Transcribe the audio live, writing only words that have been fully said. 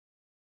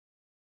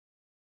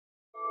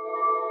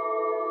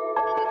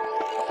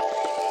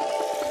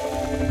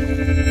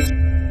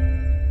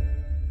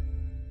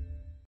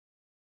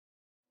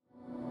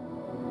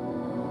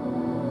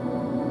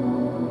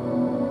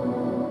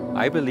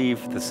I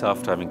believe the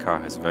self-driving car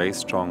has very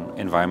strong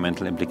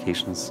environmental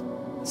implications,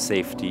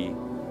 safety,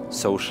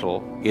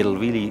 social. It'll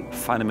really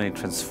fundamentally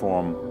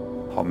transform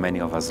how many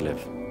of us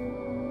live.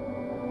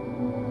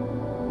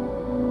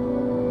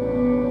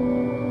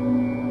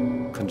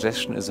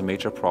 Congestion is a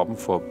major problem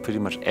for pretty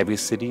much every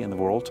city in the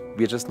world.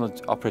 We're just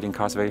not operating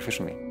cars very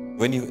efficiently.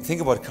 When you think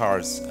about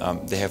cars,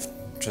 they have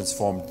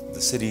transformed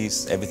the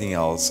cities, everything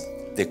else.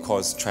 They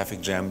cause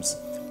traffic jams.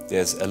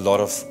 There's a lot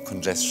of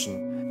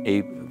congestion.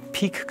 A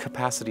peak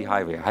capacity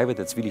highway, a highway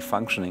that's really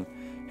functioning,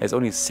 has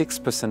only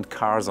 6%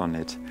 cars on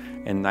it,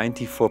 and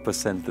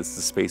 94% is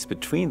the space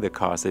between the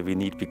cars that we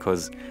need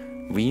because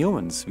we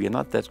humans, we are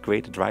not that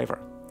great a driver.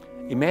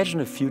 Imagine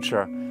a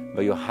future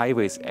where your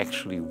highways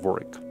actually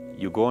work.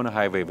 You go on a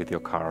highway with your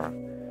car,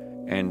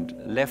 and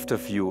left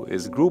of you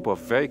is a group of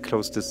very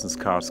close distance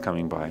cars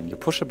coming by, and you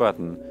push a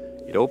button,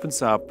 it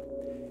opens up,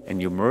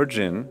 and you merge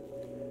in,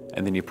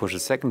 and then you push a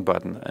second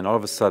button, and all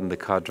of a sudden the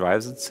car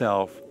drives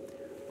itself.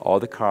 All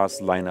the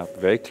cars line up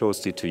very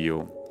closely to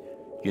you.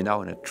 You're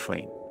now in a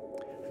train.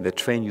 And the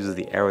train uses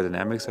the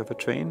aerodynamics of a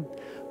train,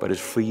 but it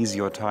frees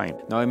your time.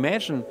 Now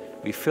imagine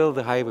we fill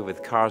the highway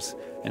with cars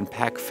and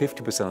pack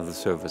 50% of the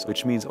surface,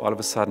 which means all of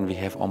a sudden we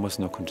have almost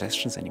no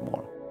congestions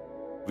anymore.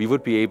 We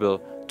would be able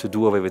to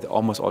do away with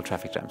almost all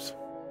traffic jams.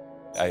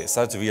 I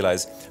started to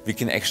realize we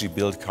can actually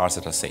build cars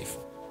that are safe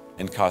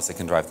and cars that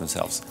can drive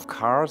themselves.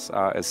 Cars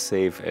are as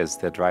safe as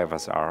their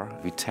drivers are.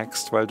 We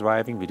text while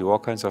driving, we do all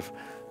kinds of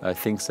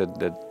things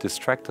that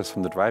distract us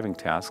from the driving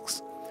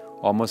tasks.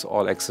 Almost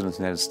all accidents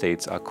in the United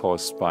States are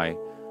caused by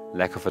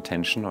lack of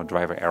attention or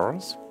driver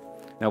errors.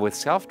 Now with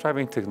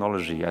self-driving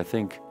technology, I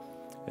think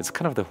it's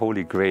kind of the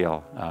Holy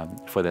Grail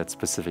for that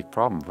specific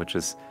problem, which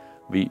is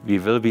we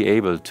will be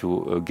able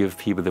to give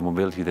people the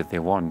mobility that they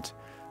want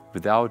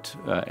without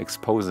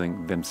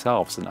exposing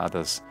themselves and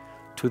others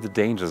to the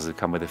dangers that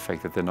come with the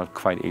fact that they're not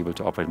quite able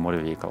to operate motor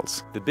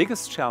vehicles. The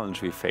biggest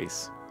challenge we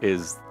face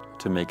is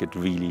to make it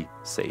really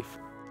safe.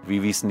 We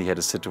recently had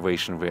a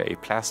situation where a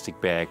plastic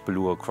bag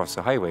blew across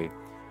the highway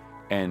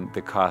and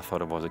the car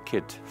thought it was a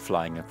kid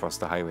flying across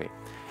the highway.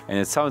 And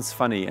it sounds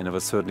funny, and it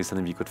was certainly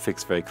something we could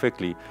fix very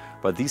quickly,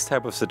 but these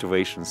type of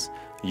situations,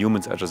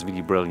 humans are just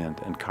really brilliant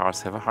and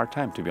cars have a hard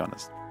time, to be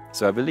honest.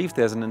 So I believe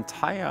there's an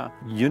entire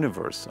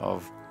universe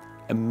of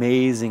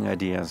amazing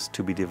ideas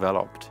to be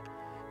developed.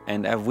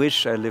 And I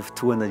wish I lived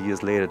 200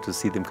 years later to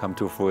see them come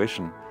to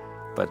fruition,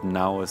 but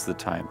now is the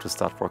time to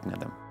start working on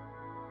them.